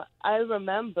 I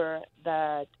remember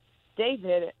that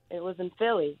David, it was in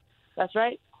Philly. That's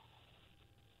right.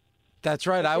 That's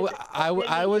right.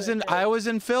 I was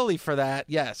in Philly for that.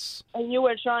 Yes. And you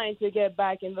were trying to get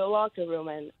back in the locker room,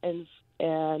 and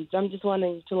I'm just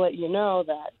wanting to let you know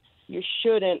that you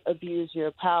shouldn't abuse your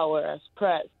power as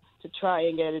press to try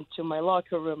and get into my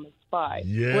locker room and spy.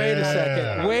 Yeah.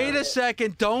 Wait a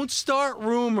second. Don't start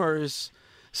rumors,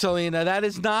 Selena. That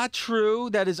is not true.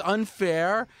 That is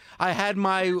unfair. I had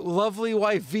my lovely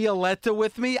wife Violetta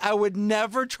with me. I would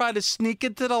never try to sneak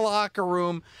into the locker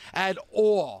room at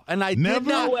all. And I Never? did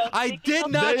not. Well, I did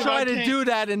not Dave, try I to can't- do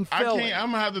that in I'm Philly.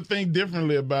 gonna have to think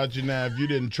differently about you now if you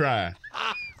didn't try.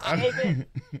 David,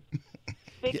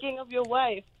 speaking of your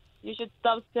wife, you should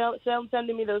stop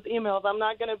sending me those emails. I'm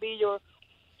not going to be your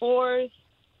 4th,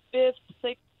 5th,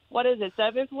 6th, what is it,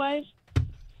 7th wife?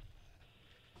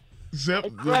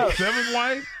 Seventh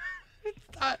wife?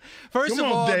 First Come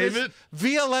of on, all, David.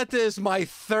 Violetta is my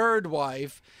 3rd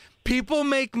wife. People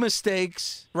make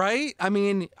mistakes, right? I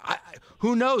mean,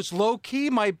 who knows? Low key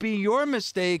might be your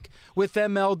mistake with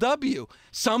MLW.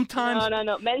 Sometimes.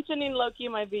 No. Mentioning Loki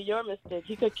might be your mistake.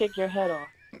 He could kick your head off.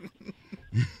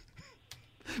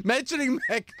 Mentioning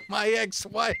my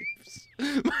ex-wives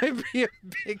might be a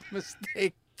big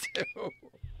mistake too.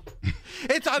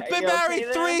 I've been you married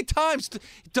okay 3 times.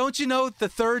 Don't you know the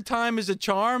 3rd time is a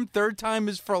charm? 3rd time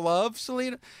is for love,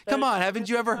 Selena. Come on, haven't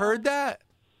you ever heard that?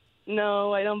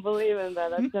 No, I don't believe in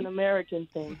that. That's an American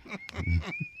thing.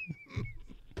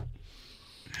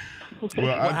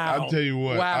 Well, I'll tell you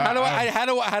what. Wow.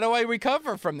 How do I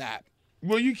recover from that?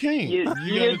 Well, you can't. You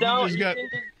don't. just got.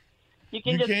 You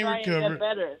can You just can't try recover. and get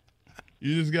better.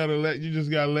 You just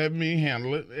gotta let me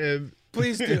handle it, and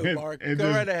Please do, Mark. and Go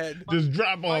just- right ahead. Just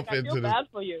drop Mark, off I into feel the. bad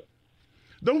for you.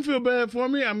 Don't feel bad for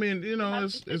me. I mean, You have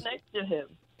it's to sit next to him.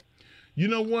 you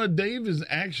know what? Dave is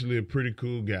actually a pretty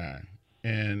cool guy,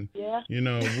 and Yeah.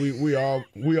 we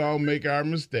all make our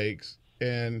mistakes,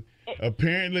 and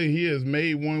apparently he has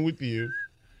made one with you.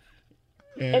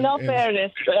 In all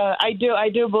fairness, I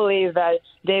do believe that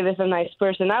Dave is a nice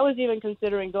person. I was even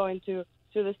considering going to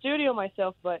the studio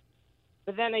myself, but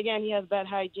then again, he has bad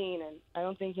hygiene, and I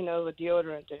don't think he knows what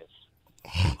deodorant is.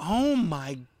 Oh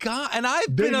my God! And I've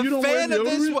Dave, been you a don't fan wear of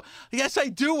this. deodorant? Yes, I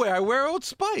do. I wear Old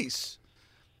Spice.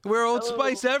 I wear Old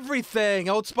Spice everything.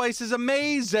 Old Spice is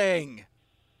amazing.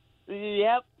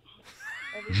 Yep.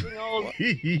 Everything old.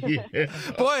 yeah.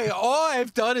 Boy, all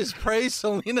I've done is praise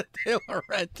Selena De La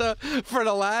Renta for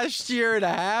the last year and a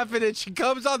half, and then she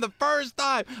comes on the first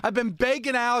time. I've been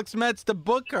begging Alex Metz to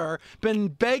book her, been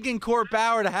begging Court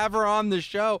Bauer to have her on the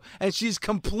show, and she's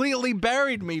completely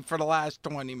buried me for the last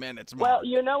 20 minutes. Mark. Well,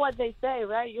 you know what they say,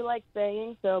 right? You like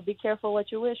saying, so be careful what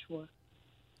you wish for.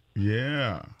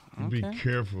 Yeah. Be Okay.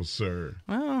 careful, sir.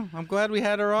 Well, I'm glad we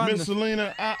had her on. Miss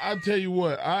Selena, I tell you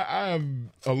what, I have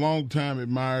a long time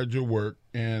admired your work,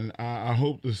 and I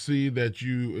hope to see that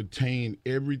you attain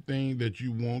everything that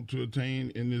you want to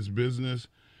attain in this business,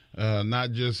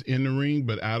 not just in the ring,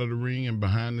 but out of the ring and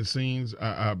behind the scenes.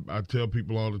 I tell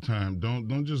people all the time,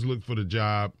 don't just look for the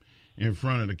job in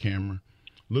front of the camera.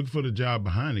 Look for the job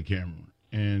behind the camera,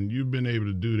 and you've been able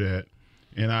to do that,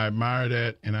 and I admire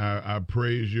that, and I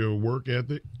praise your work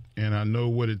ethic. And I know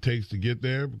what it takes to get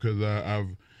there because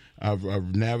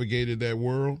I've navigated that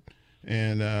world,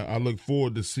 and I look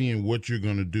forward to seeing what you're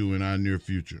going to do in our near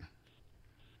future.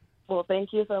 Well,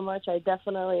 thank you so much. I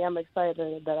definitely am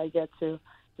excited that I get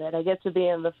to be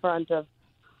in the front of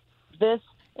this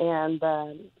and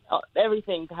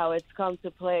everything, how it's come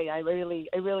to play. I really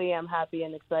am happy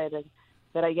and excited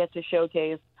that I get to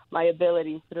showcase my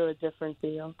abilities through a different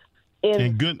field.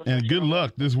 And good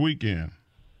luck this weekend.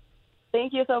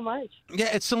 Thank you so much. Yeah,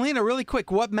 it's Selena, really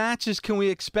quick. What matches can we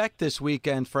expect this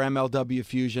weekend for MLW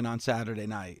Fusion on Saturday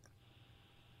night?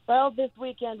 Well, this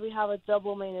weekend we have a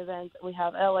double main event. We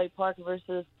have LA Park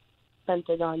versus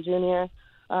Pentagon Jr.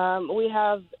 We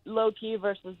have Loki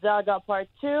versus Daga Part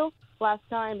 2. Last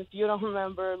time, if you don't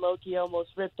remember, Loki almost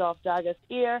ripped off Daga's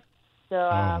ear. So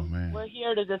man. we're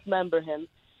here to dismember him.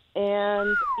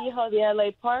 And Hijo de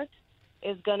LA Park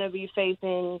is going to be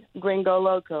facing Gringo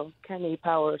Loco, Kenny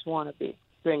Powers wannabe,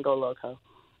 Gringo Loco.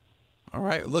 All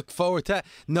right, look forward to that.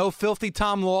 No filthy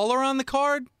Tom Lawler on the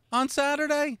card on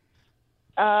Saturday?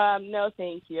 No,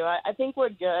 thank you. I think we're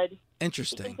good. You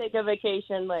Interesting. can take a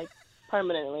vacation,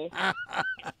 permanently.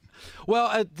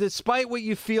 Well, despite what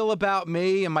you feel about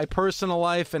me and my personal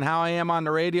life and how I am on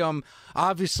the radio,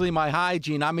 obviously my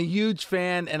hygiene, I'm a huge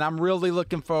fan, and I'm really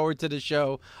looking forward to the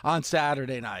show on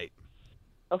Saturday night.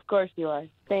 Of course you are.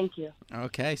 Thank you.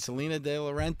 Okay, Selena De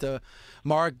La Renta.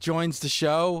 Mark joins the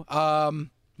show.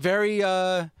 Very,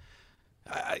 I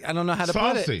don't know how to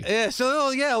Saucy. put it. Yeah, so a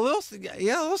little saucy,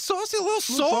 a little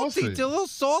salty, saucy. too, a little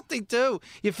salty too.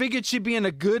 You figured she'd be in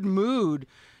a good mood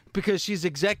because she's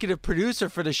executive producer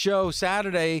for the show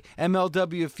Saturday,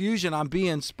 MLW Fusion on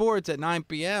beIN Sports at 9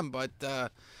 p.m. But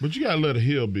you got to let a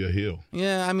hill be a hill.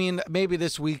 yeah, I mean, maybe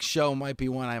this week's show might be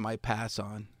one I might pass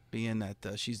on. being that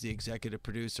she's the executive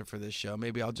producer for this show.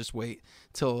 Maybe I'll just wait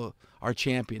till our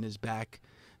champion is back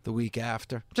the week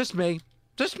after. Just me.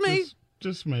 Just maybe.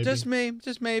 Just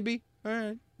maybe. All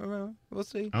right. We'll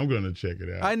see. I'm going to check it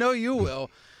out. I know you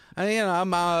will.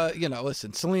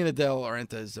 Listen, Selena De La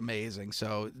Renta is amazing,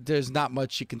 so there's not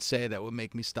much she can say that would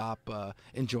make me stop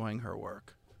enjoying her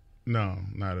work. No,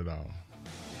 not at all.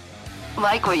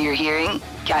 Like what you're hearing?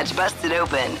 Catch Busted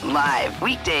Open live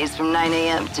weekdays from 9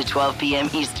 a.m. to 12 p.m.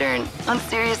 Eastern on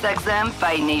SiriusXM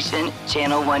Fight Nation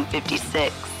Channel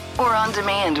 156 or on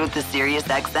demand with the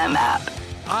SiriusXM app.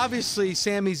 Obviously,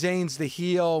 Sami Zayn's the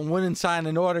heel and wouldn't sign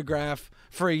an autograph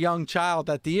for a young child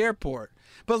at the airport.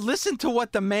 But listen to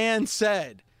what the man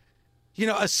said.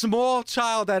 A small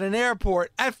child at an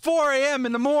airport at 4 a.m.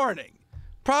 in the morning.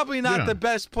 Probably not the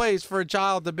best place for a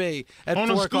child to be at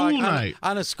 4 o'clock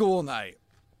on a school night.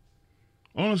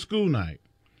 On a school night.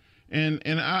 And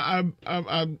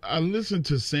I listened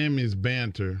to Sammy's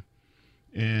banter,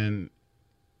 and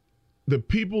the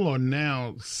people are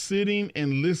now sitting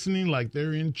and listening like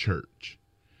they're in church.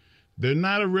 They're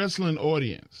not a wrestling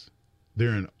audience. They're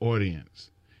an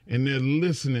audience. And they're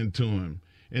listening to him,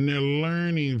 and they're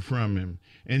learning from him.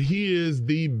 And he is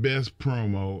the best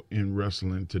promo in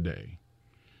wrestling today.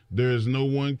 There is no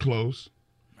one close.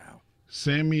 Wow.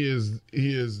 Sammy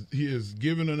he is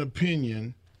given an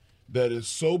opinion that is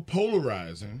so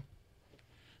polarizing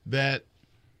that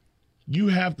you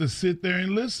have to sit there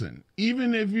and listen.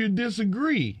 Even if you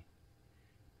disagree,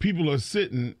 people are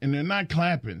sitting and they're not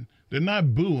clapping. They're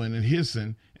not booing and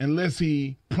hissing unless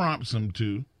he prompts them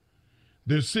to.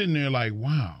 They're sitting there like,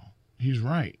 wow, he's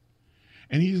right.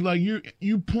 And he's like,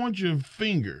 you point your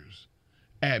fingers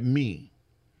at me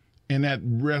and at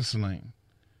wrestling,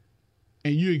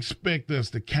 and you expect us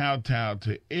to kowtow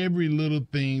to every little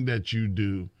thing that you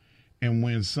do. And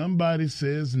when somebody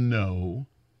says no,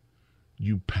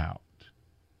 you pout.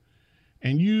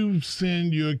 And you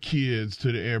send your kids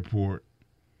to the airport,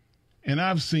 and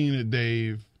I've seen it,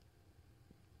 Dave,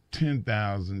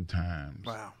 10,000 times.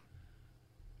 Wow.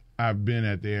 I've been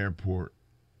at the airport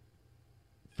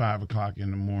 5 o'clock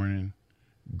in the morning,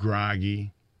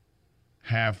 groggy,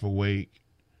 half awake,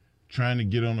 trying to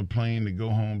get on a plane to go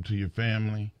home to your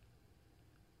family.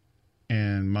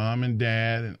 And mom and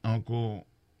dad and uncle,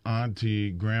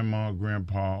 auntie, grandma,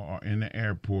 grandpa are in the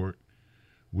airport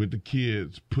with the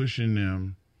kids pushing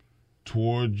them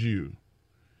towards you.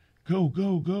 Go,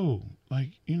 go, go. Like,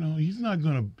 he's not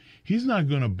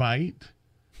gonna bite.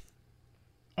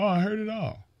 Oh, I heard it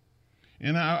all.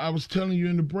 And I was telling you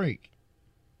in the break,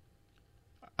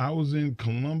 I was in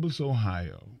Columbus,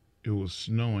 Ohio. It was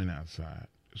snowing outside.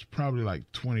 It's probably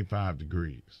like 25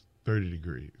 degrees, 30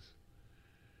 degrees.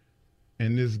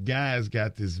 And this guy's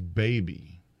got this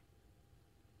baby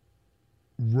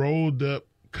rolled up,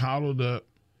 coddled up,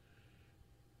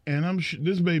 and I'm sure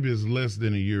this baby is less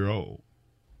than a year old.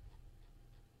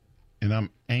 And I'm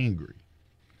angry.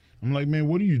 I'm like, man,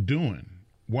 what are you doing?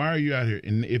 Why are you out here?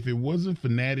 And if it wasn't for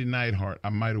Natty Neidhart, I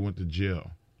might have went to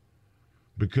jail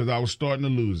because I was starting to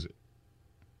lose it.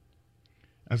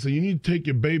 I said, you need to take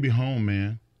your baby home,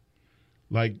 man.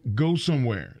 Like, go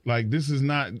somewhere. Like,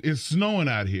 it's snowing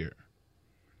out here.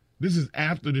 This is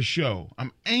after the show.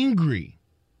 I'm angry.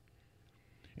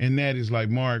 And Natty's like,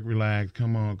 Mark, relax.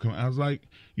 Come on. I was like,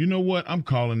 you know what? I'm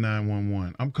calling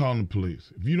 911. I'm calling the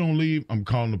police. If you don't leave, I'm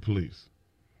calling the police.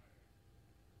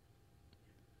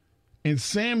 And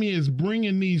Sammy is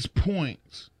bringing these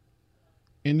points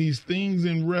and these things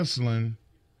in wrestling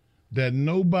that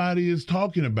nobody is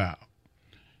talking about.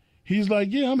 He's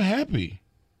like, yeah, I'm happy.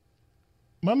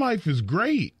 My life is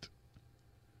great.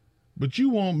 But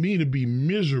you want me to be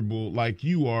miserable like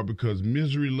you are because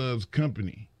misery loves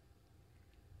company.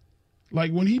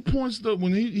 Like when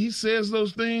he says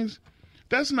those things,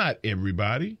 that's not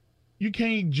everybody. You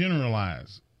can't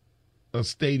generalize a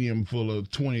stadium full of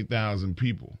 20,000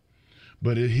 people,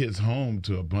 but it hits home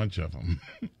to a bunch of them.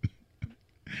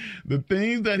 The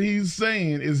things that he's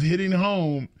saying is hitting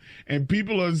home, and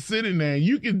people are sitting there.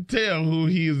 You can tell who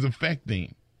he is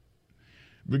affecting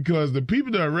because the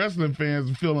people that are wrestling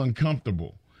fans feel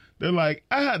uncomfortable. They're like,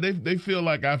 they feel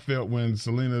like I felt when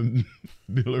Selena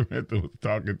De La Renta was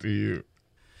talking to you.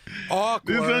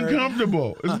 Awkward. It's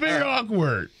uncomfortable. It's very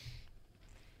awkward.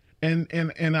 And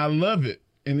I love it.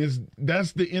 And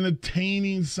that's the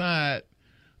entertaining side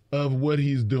of what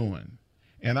he's doing.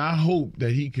 And I hope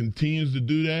that he continues to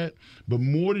do that. But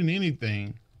more than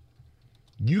anything,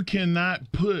 you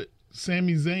cannot put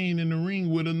Sami Zayn in the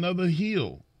ring with another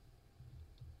heel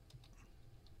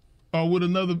or with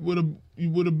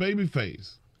a baby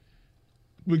face,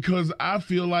 because I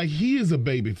feel like he is a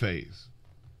baby face.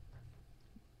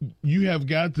 you have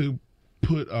got to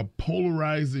put a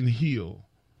polarizing heel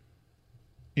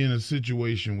in a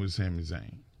situation with Sami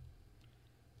Zayn.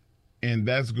 And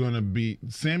that's going to be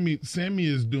Sami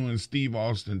is doing Steve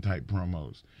Austin type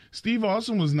promos. Steve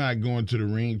Austin was not going to the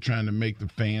ring trying to make the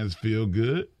fans feel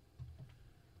good.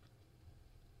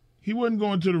 He wasn't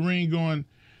going to the ring going,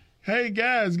 "Hey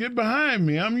guys, get behind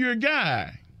me. I'm your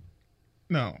guy."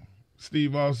 No.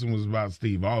 Steve Austin was about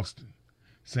Steve Austin.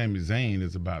 Sami Zayn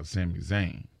is about Sami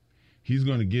Zayn. He's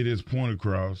going to get his point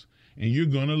across, and you're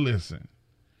going to listen.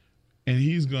 And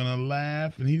he's going to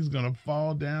laugh, and he's going to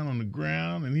fall down on the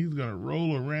ground, and he's going to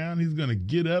roll around. He's going to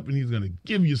get up, and he's going to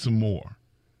give you some more.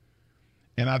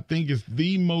 And I think it's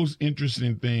the most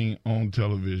interesting thing on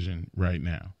television right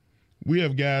now. We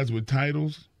have guys with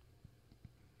titles.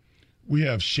 We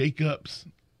have shakeups,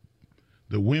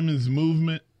 the women's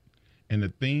movement, and the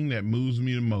thing that moves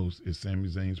me the most is Sami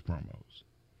Zayn's promos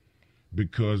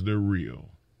because they're real.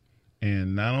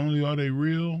 And not only are they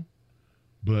real,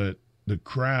 but the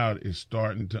crowd is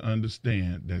starting to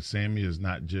understand that Sami is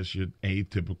not just your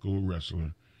atypical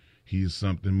wrestler. He is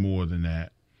something more than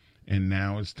that. And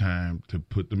now it's time to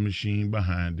put the machine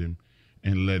behind him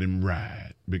and let him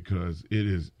ride because it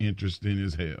is interesting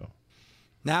as hell.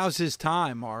 Now's his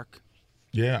time, Mark.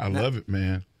 Yeah, I love it,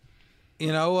 man.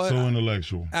 You know what? So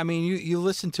intellectual. I mean, you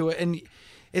listen to it, and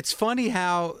it's funny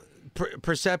how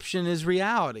perception is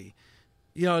reality.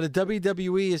 You know, the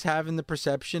WWE is having the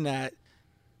perception that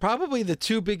probably the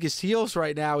two biggest heels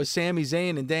right now is Sami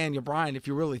Zayn and Daniel Bryan, if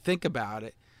you really think about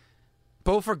it.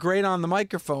 Both are great on the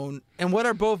microphone, and what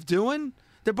are both doing?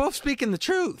 They're both speaking the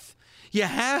truth. You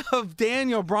have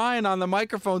Daniel Bryan on the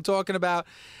microphone talking about,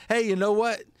 hey, you know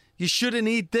what? You shouldn't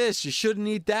eat this. You shouldn't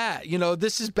eat that. You know,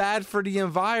 this is bad for the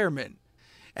environment.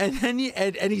 And then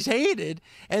and he's hated.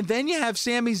 And then you have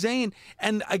Sami Zayn.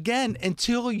 And again,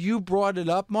 until you brought it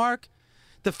up, Mark,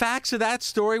 the facts of that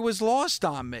story was lost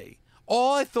on me.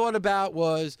 All I thought about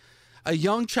was a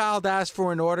young child asked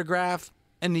for an autograph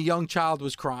and the young child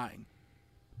was crying.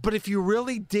 But if you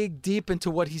really dig deep into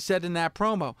what he said in that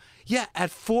promo, yeah, at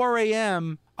 4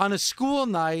 a.m. on a school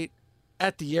night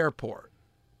at the airport.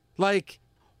 Like,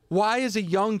 why is a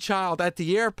young child at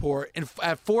the airport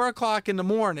at 4 o'clock in the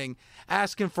morning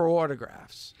asking for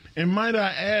autographs? And might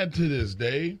I add to this,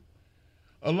 Dave,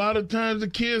 a lot of times the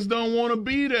kids don't want to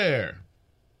be there.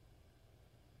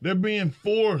 They're being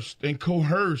forced and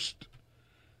coerced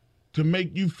to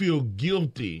make you feel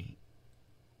guilty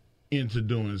into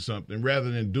doing something rather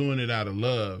than doing it out of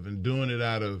love and doing it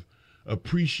out of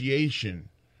appreciation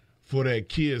for that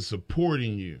kid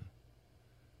supporting you.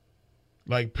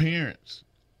 Like parents,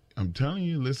 I'm telling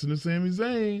you, listen to Sami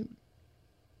Zayn.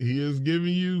 He is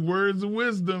giving you words of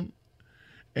wisdom,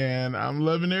 and I'm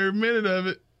loving every minute of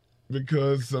it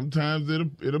because sometimes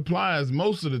it applies.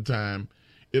 Most of the time,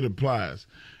 it applies.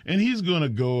 And he's going to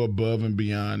go above and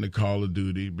beyond the Call of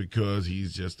Duty because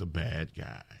he's just a bad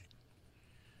guy.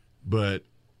 But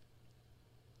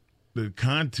the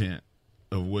content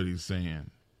of what he's saying,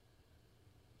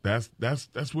 that's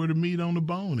where the meat on the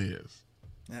bone is.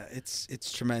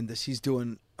 It's tremendous. He's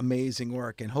doing amazing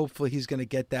work, and hopefully he's going to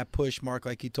get that push, Mark,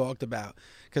 like he talked about,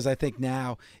 because I think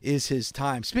now is his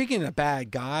time. Speaking of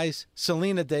bad guys,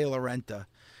 Selena De La Renta.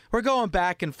 We're going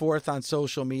back and forth on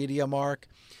social media, Mark,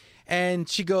 and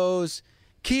she goes,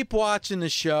 keep watching the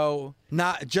show,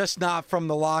 not from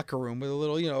the locker room, with a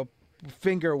little,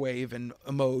 finger wave and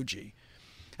emoji.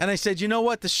 And I said, you know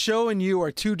what? The show and you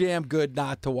are too damn good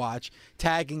not to watch,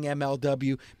 tagging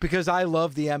MLW, because I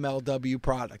love the MLW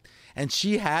product. And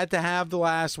she had to have the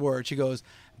last word. She goes,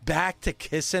 back to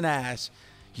kissing ass.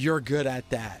 You're good at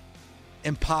that.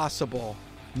 Impossible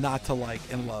not to like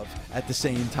and love at the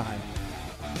same time.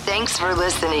 Thanks for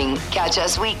listening. Catch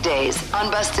us weekdays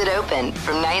on Busted Open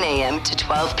from 9 a.m. to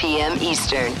 12 p.m.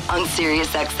 Eastern on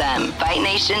SiriusXM, Fight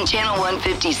Nation Channel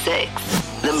 156.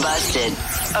 The Busted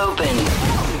Open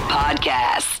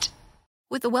Podcast.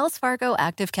 With the Wells Fargo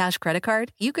Active Cash Credit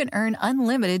Card, you can earn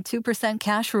unlimited 2%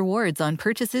 cash rewards on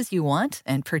purchases you want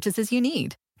and purchases you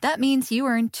need. That means you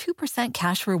earn 2%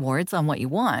 cash rewards on what you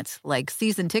want, like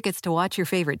season tickets to watch your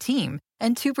favorite team,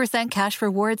 and 2% cash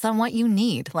rewards on what you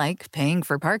need, like paying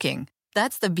for parking.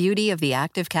 That's the beauty of the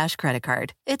Active Cash Credit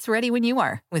Card. It's ready when you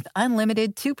are, with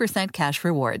unlimited 2% cash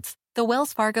rewards. The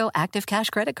Wells Fargo Active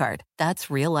Cash Credit Card. That's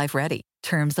real life ready.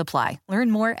 Terms apply. Learn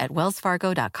more at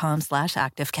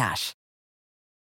wellsfargo.com/activecash.